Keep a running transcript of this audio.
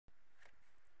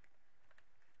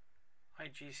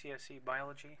GCSE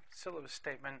Biology, Syllabus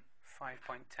Statement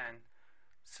 5.10,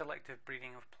 Selective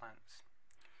Breeding of Plants.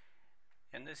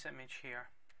 In this image here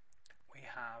we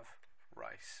have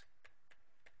rice,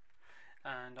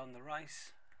 and on the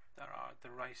rice there are the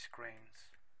rice grains.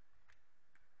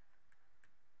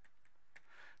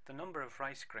 The number of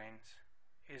rice grains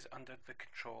is under the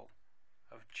control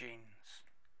of genes.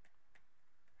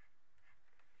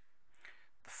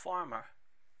 The farmer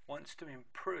wants to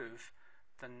improve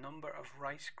the number of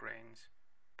rice grains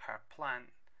per plant,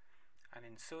 and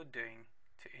in so doing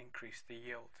to increase the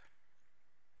yield.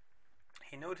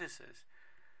 He notices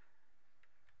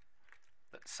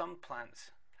that some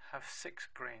plants have 6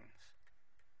 grains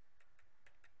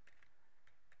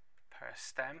per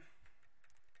stem,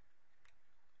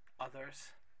 others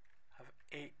have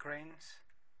 8 grains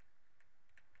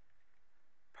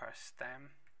per stem,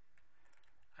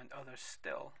 and others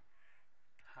still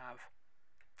have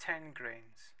 10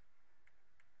 grains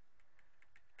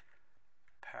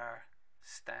per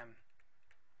stem.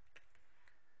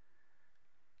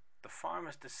 The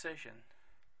farmer's decision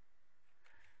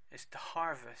is to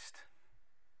harvest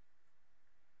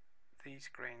these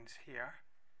grains here,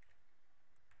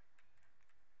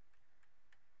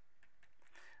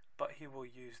 but he will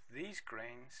use these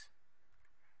grains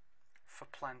for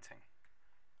planting.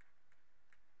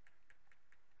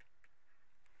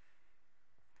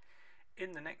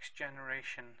 In the next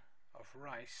generation of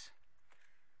rice,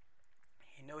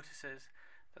 he notices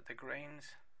that the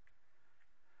grains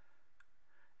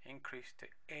increase to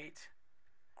 8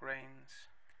 grains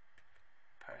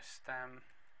per stem,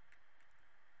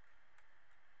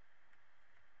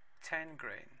 10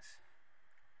 grains,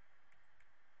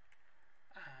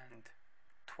 and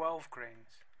 12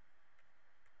 grains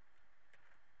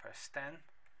per stem,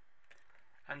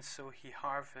 and so he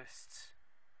harvests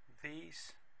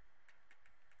these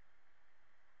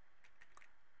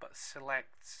but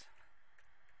selects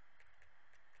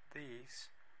these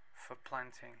for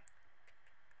planting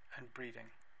and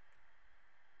breeding.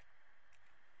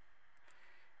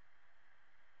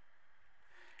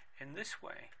 In this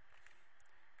way,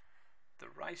 the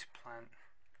rice plant,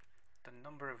 the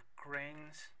number of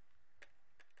grains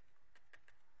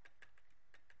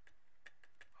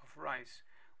of rice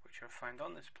which are found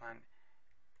on this plant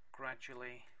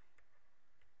gradually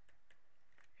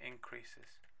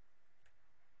increases,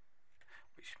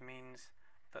 which means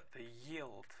that the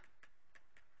yield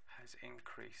has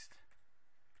increased.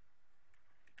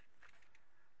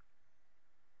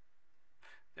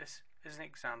 This is an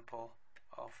example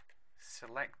of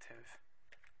selective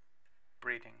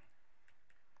breeding.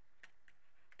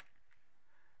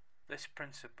 This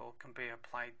principle can be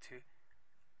applied to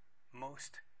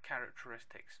most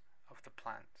characteristics of the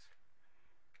plants.